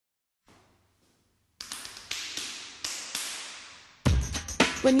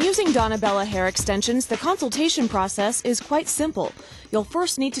When using Donna Bella hair extensions, the consultation process is quite simple. You'll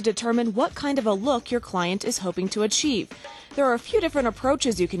first need to determine what kind of a look your client is hoping to achieve. There are a few different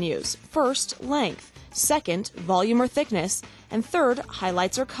approaches you can use. First, length. Second, volume or thickness. And third,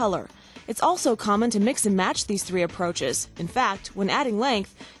 highlights or color. It's also common to mix and match these three approaches. In fact, when adding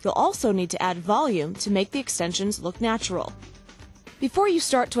length, you'll also need to add volume to make the extensions look natural. Before you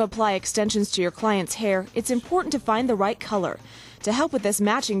start to apply extensions to your client's hair, it's important to find the right color. To help with this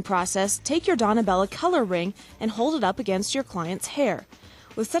matching process, take your Donna Bella color ring and hold it up against your client's hair.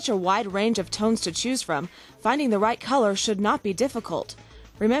 With such a wide range of tones to choose from, finding the right color should not be difficult.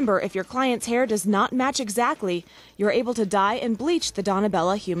 Remember, if your client's hair does not match exactly, you're able to dye and bleach the Donna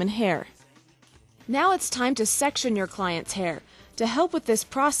Bella human hair. Now it's time to section your client's hair. To help with this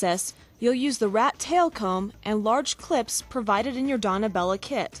process, you'll use the rat tail comb and large clips provided in your Donna Bella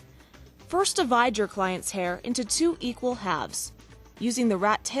kit. First, divide your client's hair into two equal halves. Using the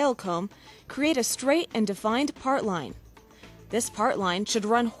rat tail comb, create a straight and defined part line. This part line should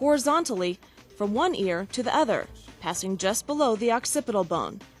run horizontally from one ear to the other, passing just below the occipital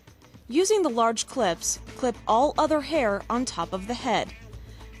bone. Using the large clips, clip all other hair on top of the head.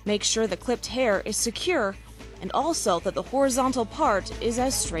 Make sure the clipped hair is secure and also that the horizontal part is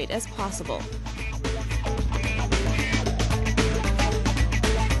as straight as possible.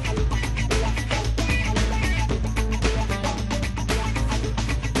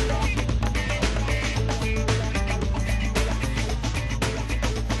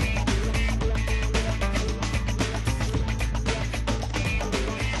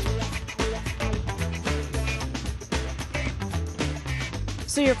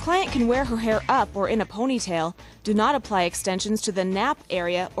 So your client can wear her hair up or in a ponytail, do not apply extensions to the nap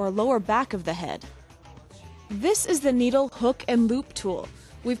area or lower back of the head. This is the needle, hook, and loop tool.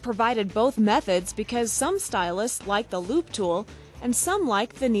 We've provided both methods because some stylists like the loop tool and some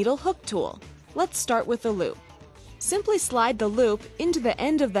like the needle hook tool. Let's start with the loop. Simply slide the loop into the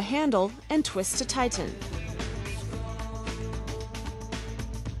end of the handle and twist to tighten.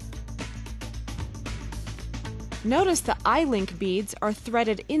 Notice the I-Link beads are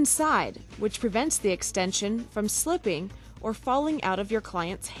threaded inside, which prevents the extension from slipping or falling out of your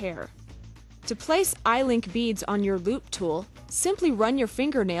client's hair. To place I-Link beads on your loop tool, simply run your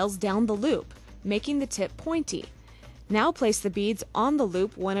fingernails down the loop, making the tip pointy. Now place the beads on the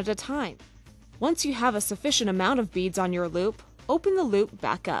loop one at a time. Once you have a sufficient amount of beads on your loop, open the loop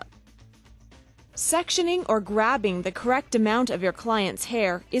back up. Sectioning or grabbing the correct amount of your client's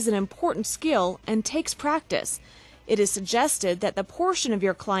hair is an important skill and takes practice. It is suggested that the portion of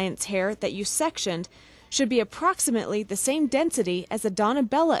your client's hair that you sectioned should be approximately the same density as a Donna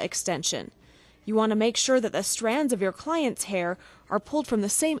Bella extension. You want to make sure that the strands of your client's hair are pulled from the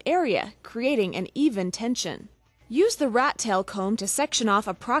same area, creating an even tension. Use the rat tail comb to section off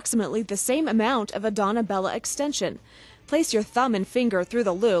approximately the same amount of a Donna Bella extension. Place your thumb and finger through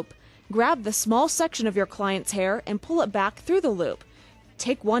the loop. Grab the small section of your client's hair and pull it back through the loop.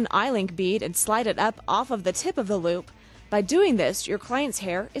 Take one I-Link bead and slide it up off of the tip of the loop. By doing this, your client's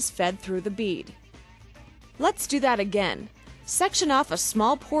hair is fed through the bead. Let's do that again. Section off a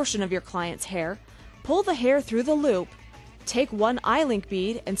small portion of your client's hair, pull the hair through the loop, take one I-Link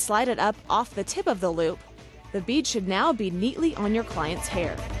bead and slide it up off the tip of the loop. The bead should now be neatly on your client's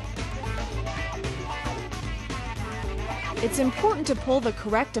hair. It's important to pull the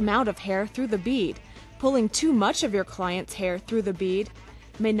correct amount of hair through the bead. Pulling too much of your client's hair through the bead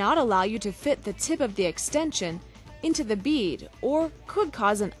may not allow you to fit the tip of the extension into the bead or could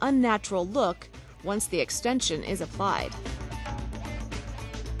cause an unnatural look once the extension is applied.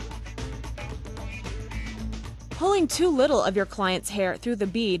 Pulling too little of your client's hair through the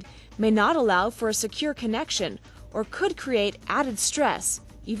bead may not allow for a secure connection or could create added stress,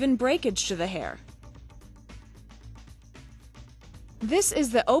 even breakage to the hair. This is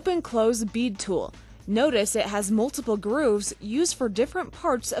the open-close bead tool. Notice it has multiple grooves used for different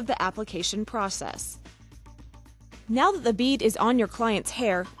parts of the application process. Now that the bead is on your client's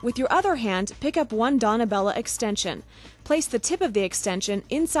hair, with your other hand, pick up one Donna Bella extension. Place the tip of the extension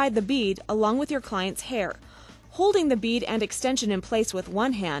inside the bead along with your client's hair. Holding the bead and extension in place with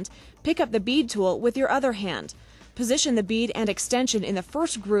one hand, pick up the bead tool with your other hand. Position the bead and extension in the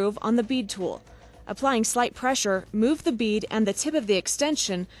first groove on the bead tool. Applying slight pressure, move the bead and the tip of the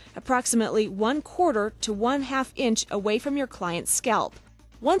extension approximately 1/4 to 1/2 inch away from your client's scalp.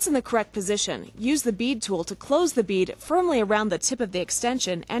 Once in the correct position, use the bead tool to close the bead firmly around the tip of the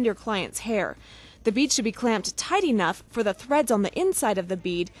extension and your client's hair. The bead should be clamped tight enough for the threads on the inside of the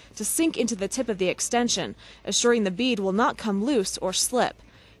bead to sink into the tip of the extension, assuring the bead will not come loose or slip.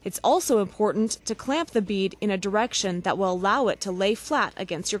 It's also important to clamp the bead in a direction that will allow it to lay flat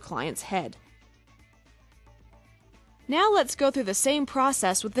against your client's head. Now let's go through the same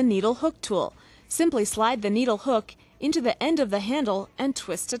process with the needle hook tool. Simply slide the needle hook into the end of the handle and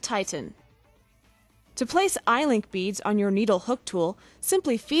twist to tighten. To place I-Link beads on your needle hook tool,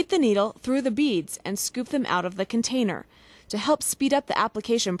 simply feed the needle through the beads and scoop them out of the container. To help speed up the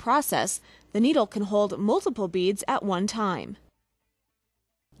application process, the needle can hold multiple beads at one time.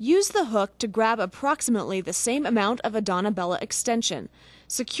 Use the hook to grab approximately the same amount of a Donna Bella extension.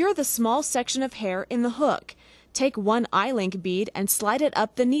 Secure the small section of hair in the hook. Take one I-Link bead and slide it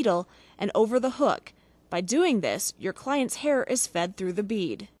up the needle and over the hook. By doing this, your client's hair is fed through the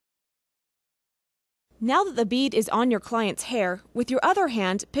bead. Now that the bead is on your client's hair, with your other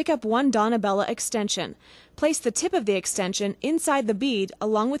hand, pick up one Donna Bella extension. Place the tip of the extension inside the bead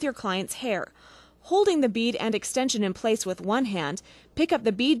along with your client's hair. Holding the bead and extension in place with one hand, pick up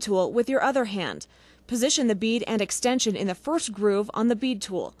the bead tool with your other hand. Position the bead and extension in the first groove on the bead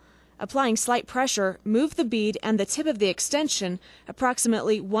tool. Applying slight pressure, move the bead and the tip of the extension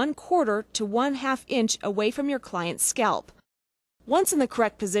approximately 1/4 to 1/2 inch away from your client's scalp. Once in the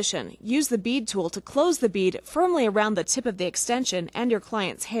correct position, use the bead tool to close the bead firmly around the tip of the extension and your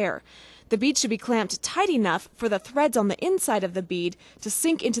client's hair. The bead should be clamped tight enough for the threads on the inside of the bead to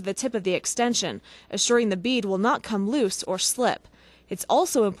sink into the tip of the extension, assuring the bead will not come loose or slip. It's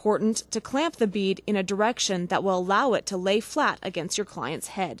also important to clamp the bead in a direction that will allow it to lay flat against your client's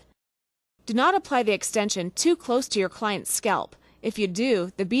head. Do not apply the extension too close to your client's scalp. If you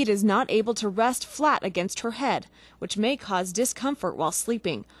do, the bead is not able to rest flat against her head, which may cause discomfort while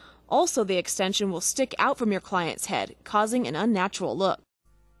sleeping. Also, the extension will stick out from your client's head, causing an unnatural look.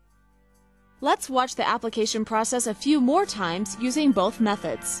 Let's watch the application process a few more times using both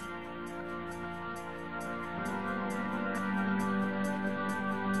methods.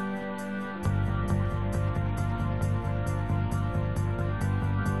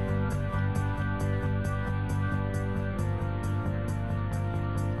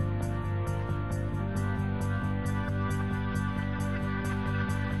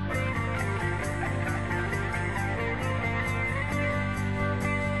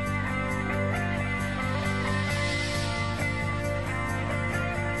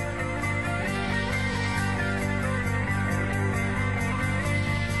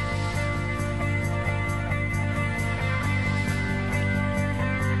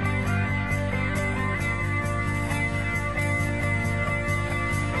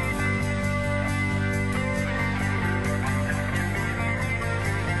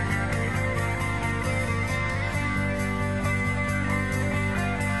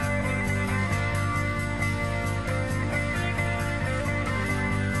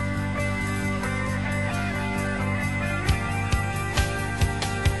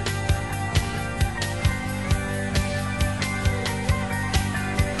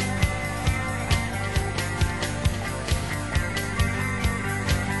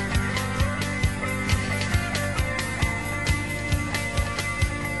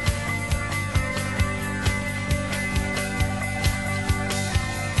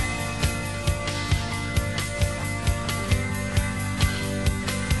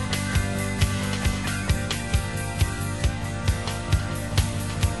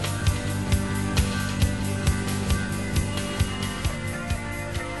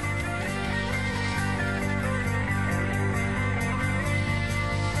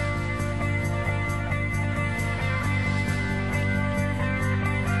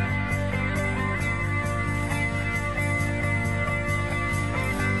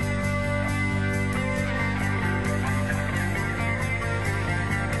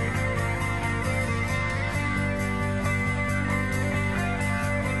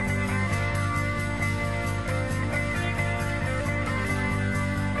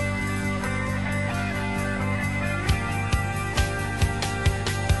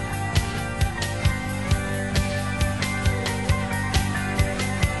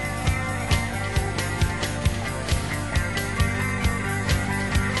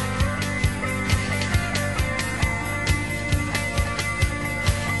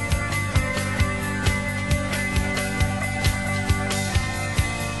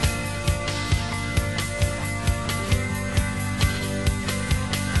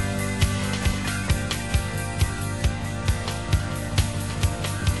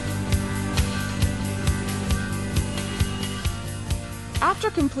 After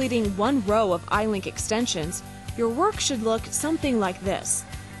completing one row of I-Link extensions, your work should look something like this.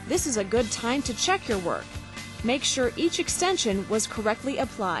 This is a good time to check your work. Make sure each extension was correctly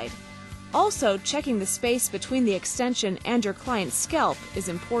applied. Also, checking the space between the extension and your client's scalp is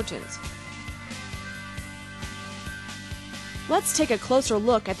important. Let's take a closer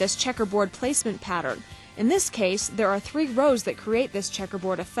look at this checkerboard placement pattern. In this case, there are 3 rows that create this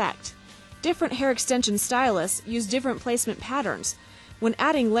checkerboard effect. Different hair extension stylists use different placement patterns. When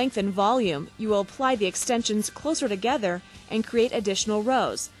adding length and volume, you will apply the extensions closer together and create additional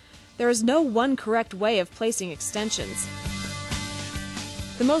rows. There is no one correct way of placing extensions.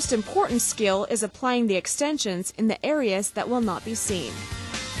 The most important skill is applying the extensions in the areas that will not be seen.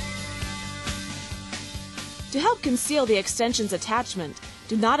 To help conceal the extensions attachment,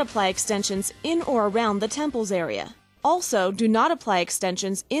 do not apply extensions in or around the temples area. Also, do not apply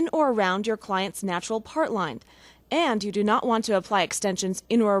extensions in or around your client's natural part line, and you do not want to apply extensions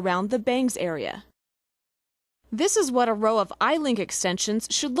in or around the bangs area. This is what a row of I-Link extensions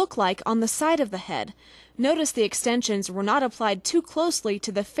should look like on the side of the head. Notice the extensions were not applied too closely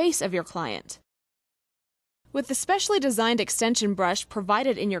to the face of your client. With the specially designed extension brush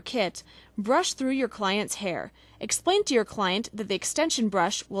provided in your kit, brush through your client's hair. Explain to your client that the extension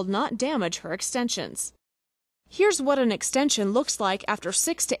brush will not damage her extensions. Here's what an extension looks like after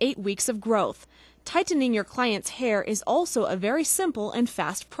 6 to 8 weeks of growth. Tightening your client's hair is also a very simple and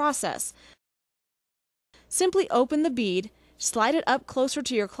fast process. Simply open the bead, slide it up closer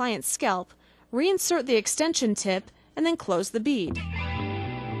to your client's scalp, reinsert the extension tip, and then close the bead.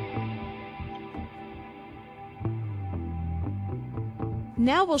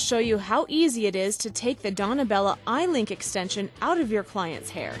 Now we'll show you how easy it is to take the Donna Bella I-Link extension out of your client's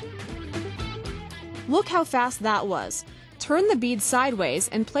hair. Look how fast that was. Turn the bead sideways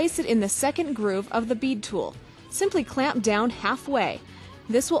and place it in the second groove of the bead tool. Simply clamp down halfway.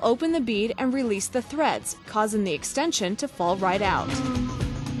 This will open the bead and release the threads, causing the extension to fall right out.